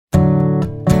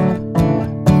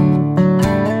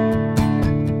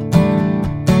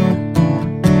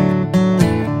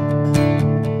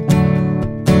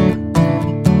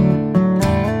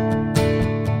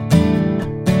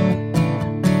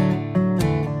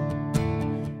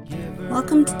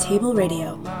Welcome to Table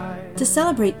Radio. To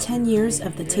celebrate 10 years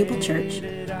of the Table Church,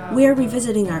 we are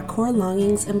revisiting our core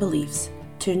longings and beliefs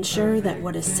to ensure that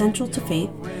what is central to faith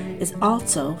is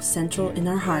also central in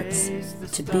our hearts,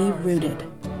 to be rooted.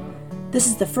 This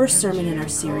is the first sermon in our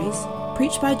series,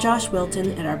 preached by Josh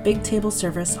Wilton at our Big Table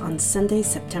service on Sunday,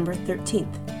 September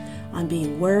 13th, on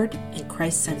being Word and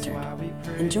Christ-centered.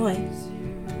 Enjoy.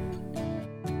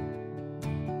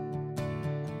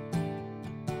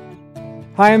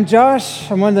 Hi, I'm Josh.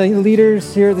 I'm one of the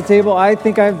leaders here at the table. I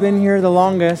think I've been here the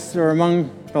longest, or among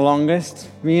the longest.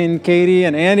 Me and Katie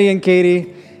and Andy and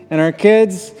Katie and our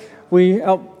kids. We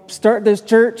helped start this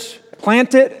church,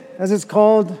 plant it, as it's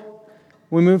called.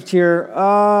 We moved here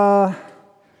about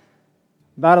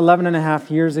 11 and a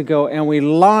half years ago, and we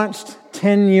launched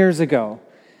 10 years ago.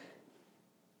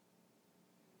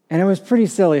 And it was pretty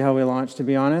silly how we launched, to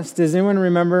be honest. Does anyone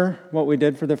remember what we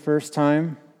did for the first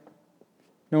time?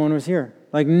 No one was here.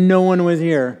 No one was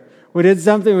here. We did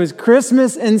something. It was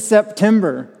Christmas in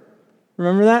September.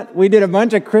 Remember that? We did a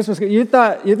bunch of Christmas. You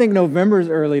think November's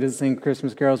early to sing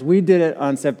Christmas carols. We did it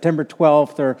on September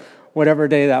 12th or whatever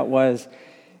day that was.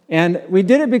 And we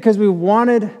did it because we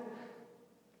wanted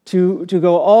to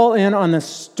go all in on the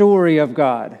story of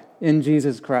God in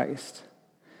Jesus Christ.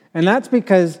 And that's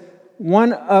because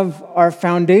one of our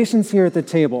foundations here at the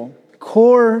table,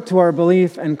 core to our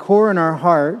belief and core in our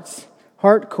hearts,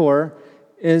 heart core,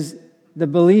 is the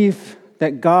belief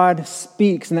that God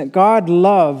speaks and that God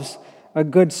loves a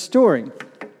good story.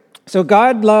 So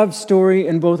God loves story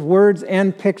in both words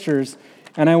and pictures,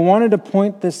 and I wanted to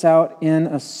point this out in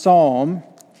a psalm.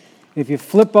 If you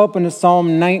flip open to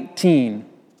Psalm 19,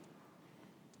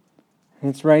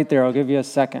 it's right there. I'll give you a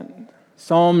second.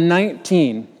 Psalm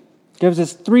 19 gives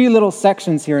us three little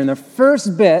sections here. In the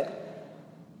first bit,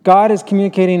 God is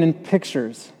communicating in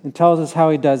pictures and tells us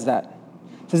how he does that.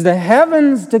 It says, the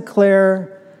heavens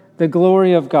declare the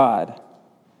glory of God,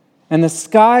 and the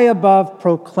sky above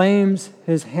proclaims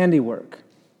his handiwork.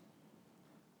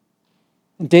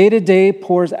 Day to day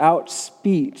pours out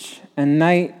speech, and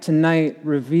night to night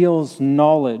reveals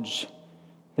knowledge.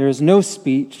 There is no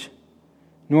speech,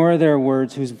 nor are there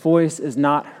words whose voice is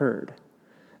not heard.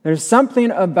 There's something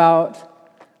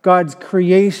about God's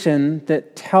creation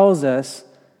that tells us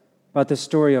about the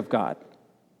story of God.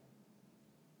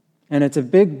 And it's a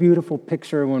big, beautiful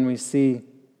picture when we see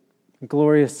a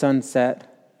glorious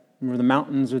sunset over the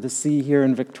mountains or the sea here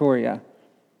in Victoria.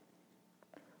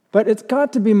 But it's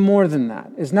got to be more than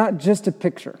that. It's not just a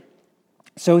picture.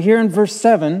 So here in verse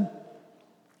 7,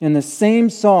 in the same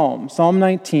psalm, Psalm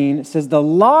 19, it says, the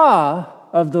law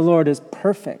of the Lord is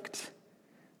perfect,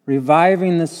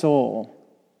 reviving the soul.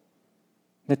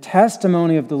 The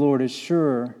testimony of the Lord is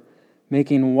sure,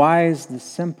 making wise the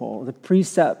simple. The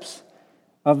precepts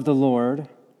of the Lord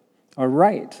are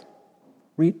right,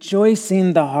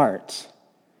 rejoicing the heart.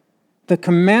 The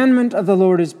commandment of the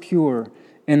Lord is pure,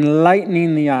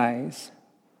 enlightening the eyes.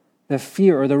 The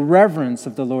fear or the reverence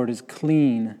of the Lord is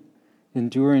clean,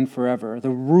 enduring forever. The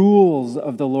rules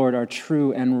of the Lord are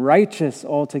true and righteous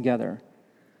altogether.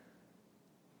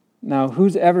 Now,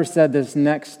 who's ever said this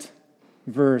next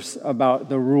verse about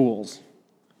the rules?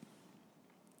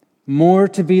 More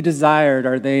to be desired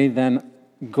are they than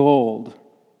gold,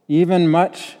 even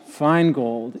much fine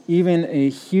gold, even a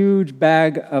huge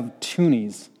bag of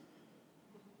tunies.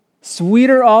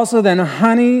 Sweeter also than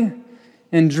honey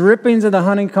and drippings of the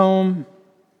honeycomb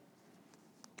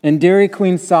and Dairy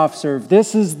Queen soft serve.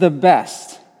 This is the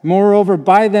best. Moreover,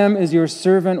 by them is your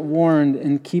servant warned,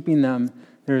 in keeping them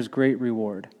there is great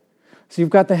reward. So you've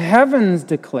got the heavens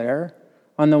declare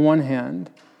on the one hand.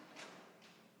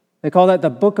 They call that the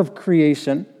book of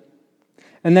creation.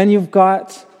 And then you've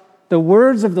got the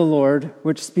words of the Lord,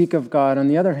 which speak of God, on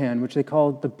the other hand, which they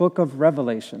call the book of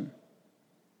Revelation.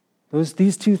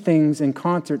 These two things in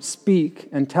concert speak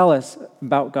and tell us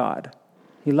about God.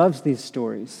 He loves these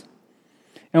stories.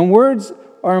 And words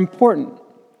are important.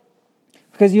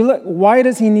 Because you look, why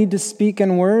does he need to speak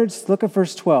in words? Look at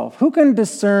verse 12. Who can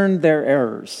discern their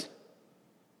errors?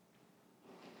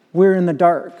 We're in the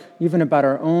dark, even about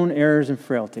our own errors and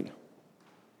frailty.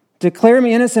 Declare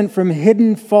me innocent from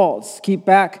hidden faults. Keep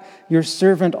back your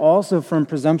servant also from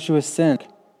presumptuous sin.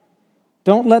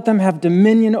 Don't let them have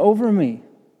dominion over me,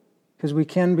 because we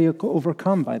can be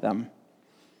overcome by them.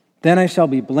 Then I shall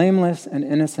be blameless and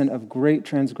innocent of great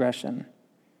transgression.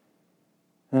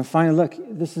 And finally, look,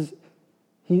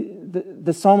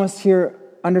 the psalmist here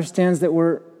understands that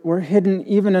we're hidden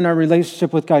even in our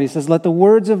relationship with God. He says, let the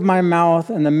words of my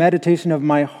mouth and the meditation of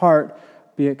my heart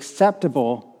be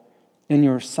acceptable in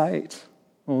your sight,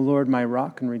 O Lord, my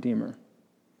rock and redeemer.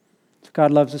 God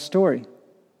loves a story.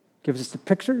 Gives us the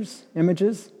pictures,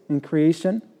 images in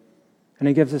creation, and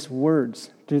he gives us words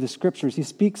through the scriptures. He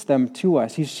speaks them to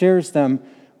us. He shares them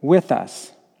with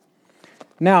us.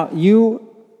 Now, you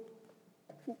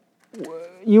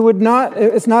would not,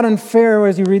 it's not unfair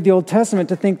as you read the Old Testament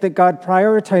to think that God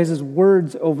prioritizes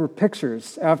words over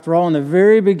pictures. After all, in the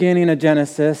very beginning of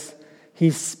Genesis,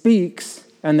 he speaks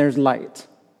and there's light.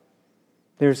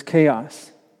 There's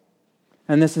chaos.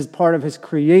 And this is part of his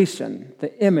creation.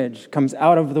 The image comes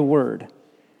out of the word.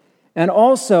 And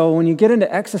also, when you get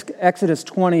into Exodus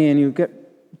 20 and you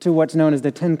get to what's known as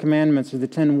the 10 Commandments or the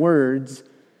 10 words,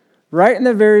 right in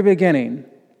the very beginning,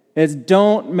 it's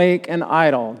don't make an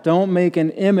idol. Don't make an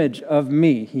image of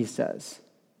me, he says.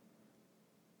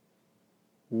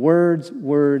 Words,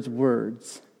 words,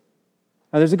 words.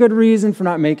 Now, there's a good reason for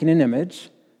not making an image.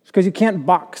 It's because you can't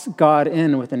box God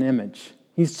in with an image.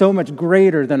 He's so much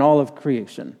greater than all of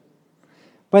creation.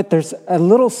 But there's a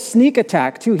little sneak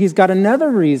attack, too. He's got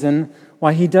another reason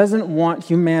why he doesn't want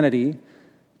humanity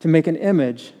to make an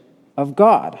image of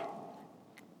God.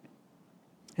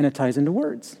 And it ties into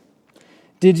words.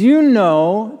 Did you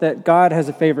know that God has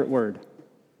a favorite word?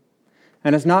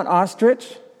 And it's not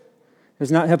ostrich,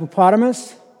 it's not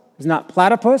hippopotamus, it's not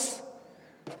platypus,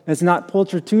 it's not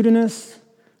pulchritudinous,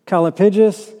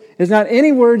 callipygus, it's not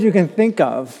any word you can think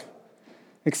of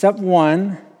except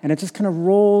one, and it just kind of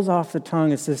rolls off the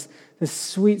tongue. It's this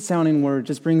sweet-sounding word,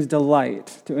 just brings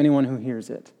delight to anyone who hears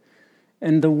it.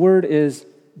 And the word is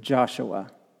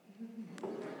Joshua.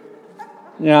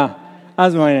 Yeah,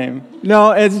 that's my name.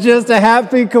 No, it's just a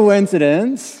happy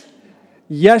coincidence.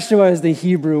 Yeshua is the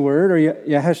Hebrew word, or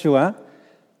Yeshua,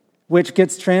 which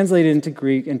gets translated into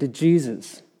Greek into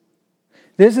Jesus.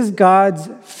 This is God's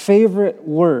favorite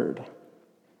word.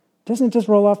 Doesn't it just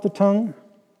roll off the tongue?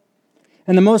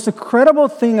 And the most incredible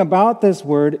thing about this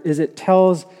word is it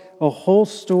tells a whole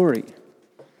story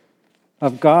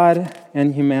of God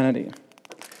and humanity.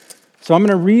 So I'm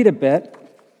going to read a bit.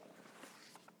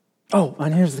 Oh,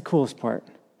 and here's the coolest part.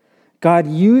 God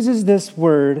uses this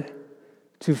word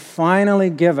to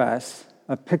finally give us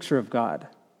a picture of God.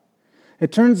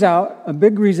 It turns out a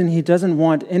big reason he doesn't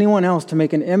want anyone else to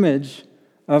make an image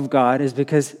of God is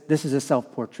because this is a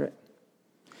self-portrait.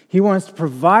 He wants to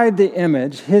provide the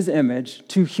image, his image,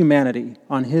 to humanity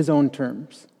on his own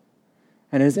terms.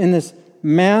 And it is in this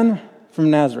man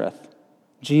from Nazareth,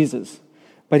 Jesus.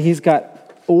 But he's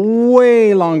got a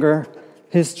way longer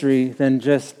history than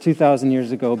just 2,000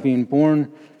 years ago, being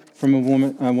born from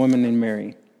a woman named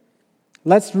Mary.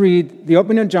 Let's read the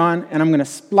opening of John, and I'm going to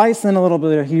splice in a little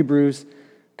bit of Hebrews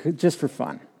just for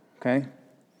fun, okay?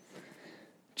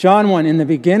 John 1, in the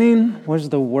beginning was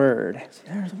the Word.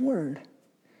 There's the Word.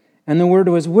 And the Word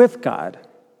was with God,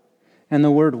 and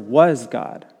the Word was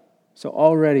God. So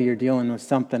already you're dealing with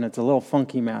something that's a little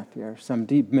funky math here, some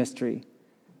deep mystery.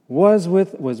 Was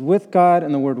with God,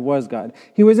 and the Word was God.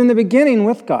 He was in the beginning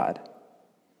with God.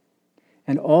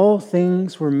 And all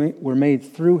things were made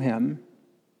through him,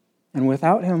 and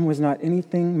without him was not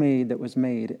anything made that was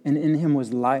made, and in him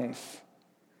was life.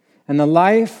 And the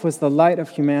life was the light of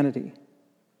humanity.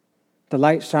 The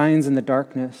light shines in the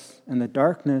darkness, and the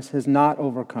darkness has not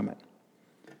overcome it.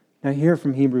 Now hear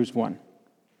from Hebrews 1.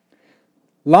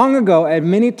 Long ago, at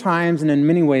many times and in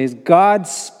many ways, God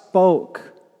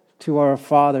spoke to our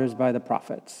fathers by the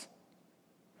prophets.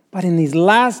 But in these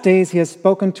last days, he has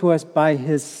spoken to us by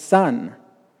his Son,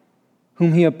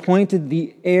 whom he appointed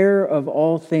the heir of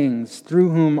all things, through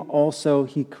whom also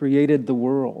he created the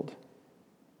world.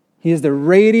 He is the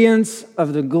radiance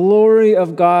of the glory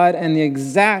of God and the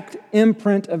exact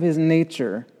imprint of his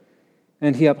nature,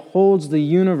 and he upholds the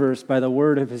universe by the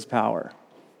word of his power.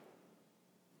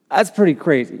 That's pretty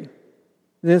crazy.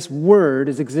 This word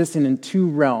is existing in two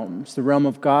realms, the realm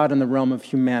of God and the realm of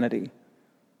humanity.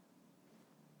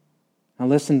 Now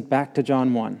listen back to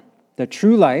John 1. The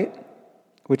true light,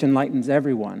 which enlightens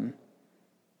everyone,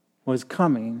 was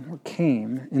coming or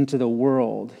came into the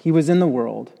world. He was in the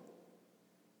world.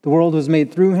 The world was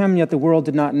made through him, yet the world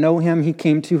did not know him. He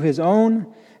came to his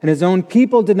own, and his own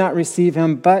people did not receive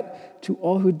him. But to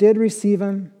all who did receive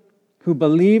him, who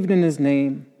believed in his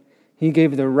name, he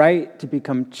gave the right to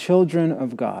become children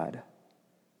of God,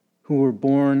 who were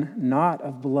born not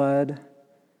of blood,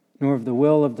 nor of the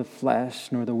will of the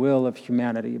flesh, nor the will of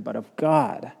humanity, but of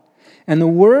God. And the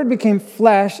Word became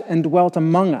flesh and dwelt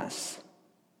among us.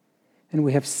 And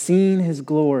we have seen his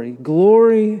glory,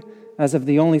 glory as of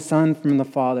the only Son from the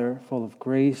Father, full of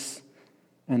grace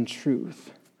and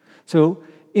truth. So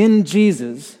in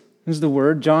Jesus is the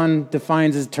Word. John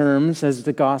defines his terms as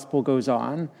the gospel goes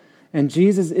on. And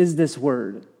Jesus is this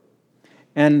Word.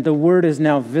 And the Word is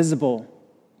now visible,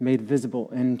 made visible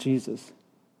in Jesus.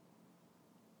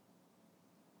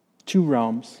 Two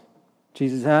realms.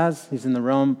 Jesus has. He's in the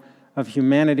realm of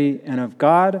humanity and of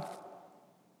God.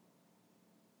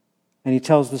 And he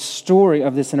tells the story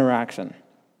of this interaction.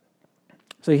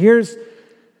 So here's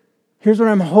what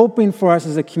I'm hoping for us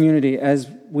as a community as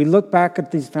we look back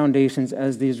at these foundations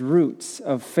as these roots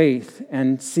of faith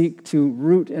and seek to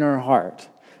root in our heart.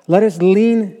 Let us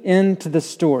lean into the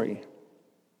story.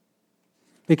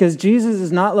 Because Jesus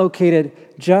is not located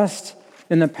just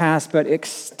in the past, but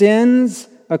extends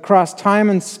across time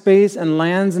and space and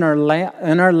lands in our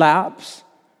laps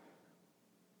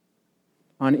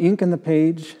on ink in the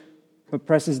page, but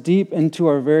presses deep into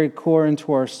our very core,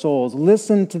 into our souls.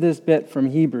 Listen to this bit from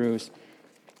Hebrews.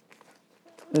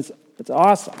 It's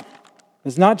awesome.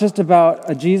 It's not just about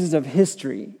a Jesus of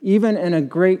history, even in a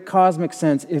great cosmic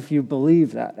sense, if you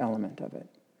believe that element of it.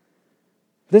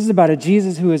 This is about a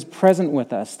Jesus who is present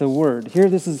with us, the Word. Here,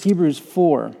 this is Hebrews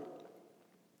 4:12.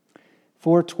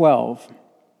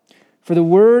 For the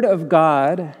Word of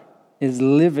God is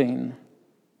living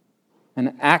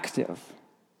and active.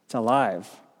 It's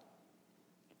alive.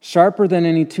 Sharper than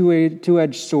any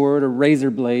two-edged sword or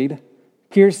razor blade,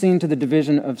 piercing to the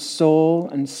division of soul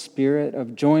and spirit,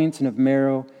 of joints and of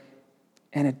marrow.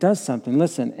 And it does something,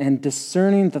 listen, and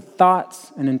discerning the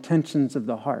thoughts and intentions of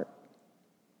the heart.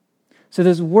 So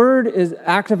this word is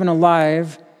active and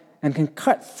alive and can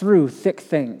cut through thick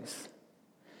things.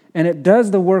 And it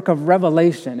does the work of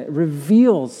revelation. It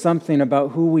reveals something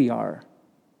about who we are,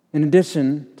 in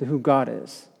addition to who God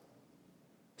is.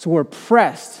 So we're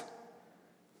pressed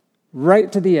right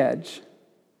to the edge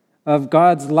of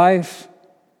God's life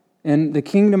in the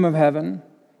kingdom of heaven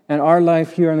and our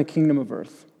life here in the kingdom of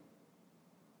earth.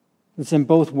 It's in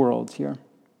both worlds here.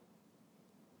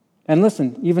 And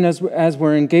listen, even as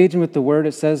we're engaging with the word,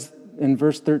 it says in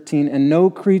verse 13, and no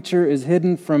creature is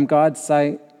hidden from God's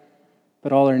sight,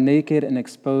 but all are naked and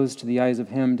exposed to the eyes of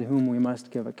him to whom we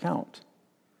must give account.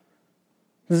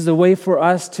 This is a way for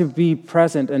us to be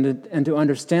present and to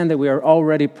understand that we are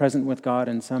already present with God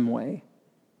in some way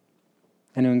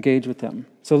and to engage with him.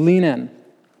 So lean in.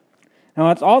 Now,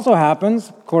 it also happens,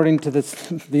 according to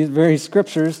these very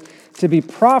scriptures, to be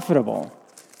profitable.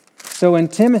 So in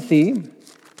Timothy,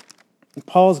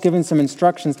 Paul's giving some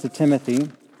instructions to Timothy,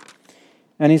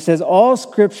 and he says, all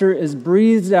scripture is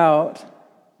breathed out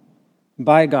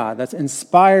by God, that's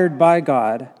inspired by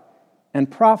God, and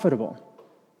profitable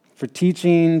for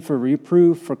teaching, for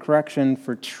reproof, for correction,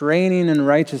 for training in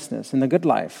righteousness, in the good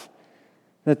life,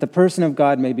 that the person of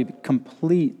God may be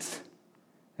complete,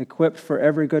 equipped for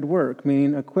every good work,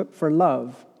 meaning equipped for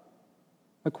love,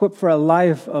 equipped for a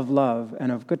life of love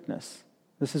and of goodness.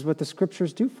 This is what the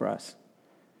scriptures do for us.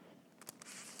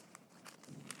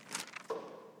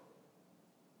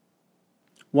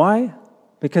 Why?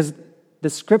 Because the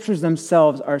scriptures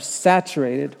themselves are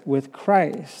saturated with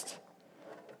Christ.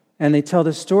 And they tell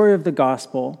the story of the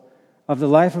gospel, of the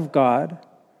life of God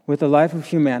with the life of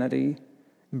humanity,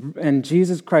 and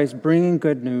Jesus Christ bringing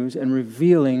good news and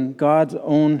revealing God's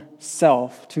own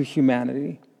self to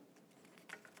humanity.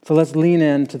 So let's lean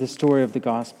into the story of the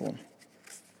gospel.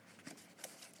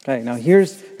 Okay, now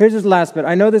here's this last bit.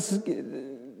 I know this.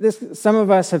 Some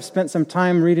of us have spent some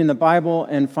time reading the Bible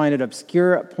and find it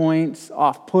obscure at points,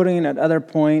 off-putting at other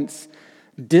points,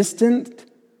 distant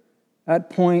at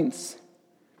points.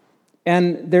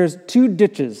 And there's two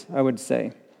ditches, I would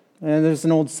say. And there's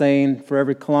an old saying, for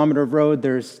every kilometer of road,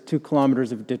 there's 2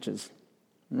 kilometers of ditches,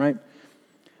 right?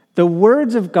 The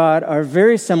words of God are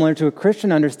very similar to a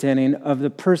Christian understanding of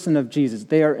the person of Jesus.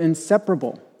 They are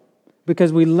inseparable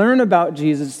because we learn about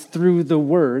Jesus through the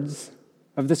words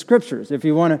of the scriptures. If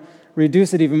you want to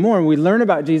reduce it even more, we learn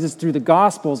about Jesus through the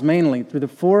Gospels mainly, through the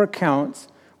 4 accounts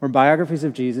or biographies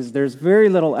of Jesus. There's very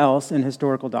little else in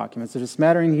historical documents. There's a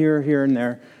smattering here, and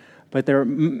there, but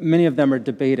many of them are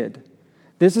debated.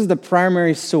 This is the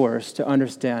primary source to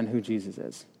understand who Jesus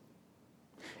is.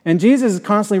 And Jesus is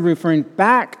constantly referring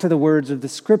back to the words of the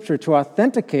scripture to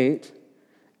authenticate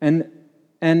and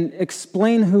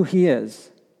explain who he is.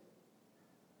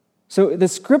 So the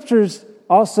scriptures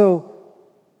also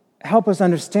help us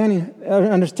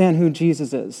understand who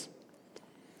Jesus is.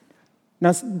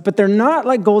 Now, but they're not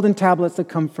like golden tablets that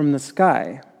come from the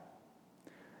sky.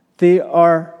 They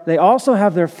also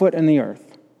have their foot in the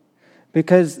earth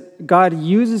because God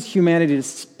uses humanity to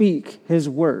speak his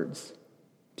words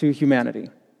to humanity.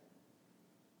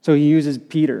 So he uses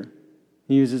Peter,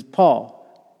 he uses Paul,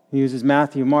 he uses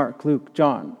Matthew, Mark, Luke,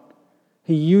 John.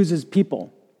 He uses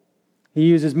people. He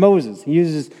uses Moses. He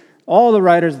uses all the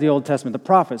writers of the Old Testament, the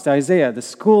prophets, Isaiah, the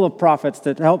school of prophets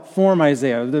that helped form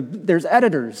Isaiah. There's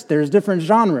editors. There's different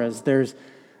genres. There's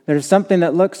something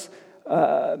that looks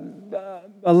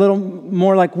a little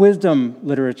more like wisdom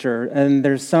literature, and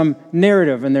there's some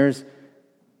narrative, and there's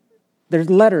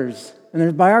letters, and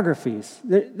there's biographies.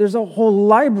 There's a whole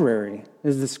library,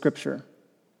 is the Scripture.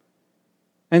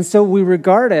 And so we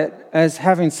regard it as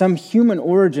having some human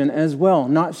origin as well,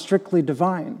 not strictly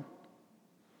divine.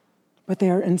 But they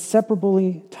are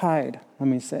inseparably tied, let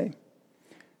me say.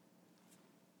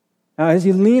 Now, as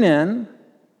you lean in,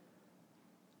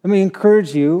 let me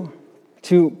encourage you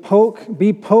to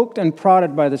be poked and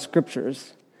prodded by the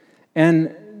Scriptures,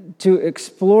 and to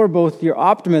explore both your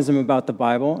optimism about the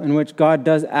Bible, in which God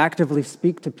does actively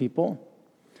speak to people,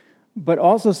 but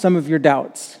also some of your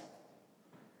doubts.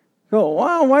 Go,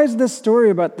 wow, why is this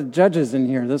story about the judges in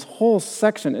here? This whole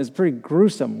section is pretty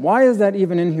gruesome. Why is that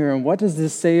even in here? And what does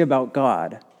this say about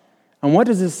God? And what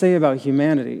does this say about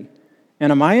humanity?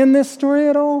 And am I in this story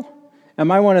at all?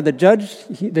 Am I one of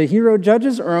the hero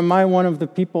judges, or am I one of the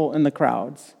people in the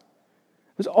crowds?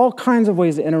 There's all kinds of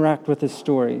ways to interact with this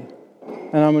story,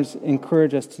 and I'm going to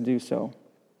encourage us to do so.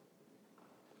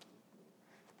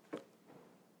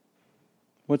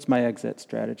 What's my exit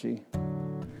strategy?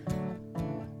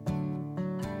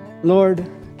 Lord,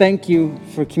 thank you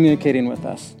for communicating with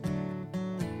us.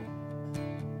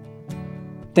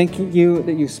 Thank you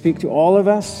that you speak to all of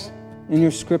us in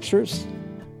your Scriptures.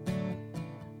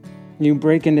 You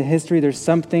break into history. There's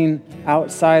something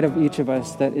outside of each of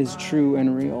us that is true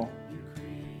and real.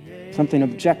 Something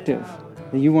objective,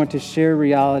 that you want to share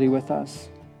reality with us.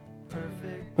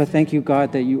 But thank you,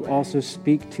 God, that you also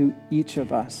speak to each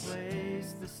of us.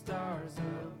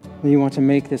 That you want to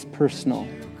make this personal.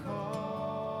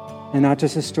 And not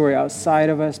just a story outside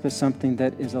of us, but something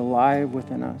that is alive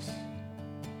within us.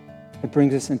 That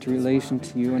brings us into relation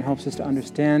to you and helps us to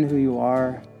understand who you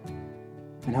are,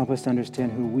 and help us to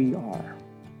understand who we are.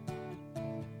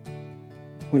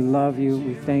 We love you,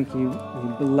 we thank you,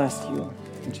 we bless you.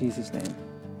 In Jesus' name,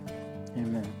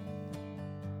 amen.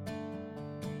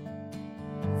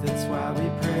 That's why we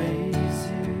praise you.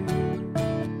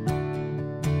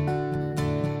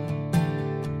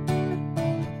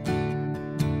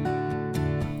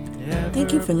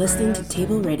 Thank you for listening to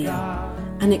Table Radio,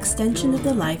 an extension of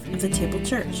the life of the Table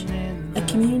Church, a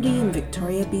community in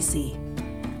Victoria, BC.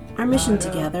 Our mission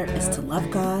together is to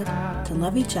love God, to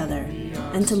love each other,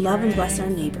 and to love and bless our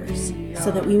neighbors,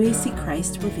 so that we may see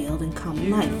Christ revealed in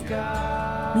common life.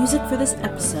 Music for this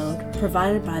episode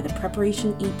provided by the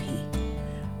Preparation EP,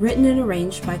 written and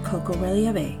arranged by Coco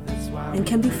Relieve, and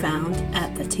can be found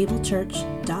at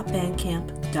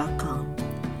thetablechurch.bandcamp.com.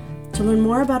 To learn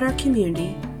more about our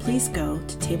community, please go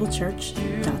to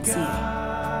tablechurch.ca.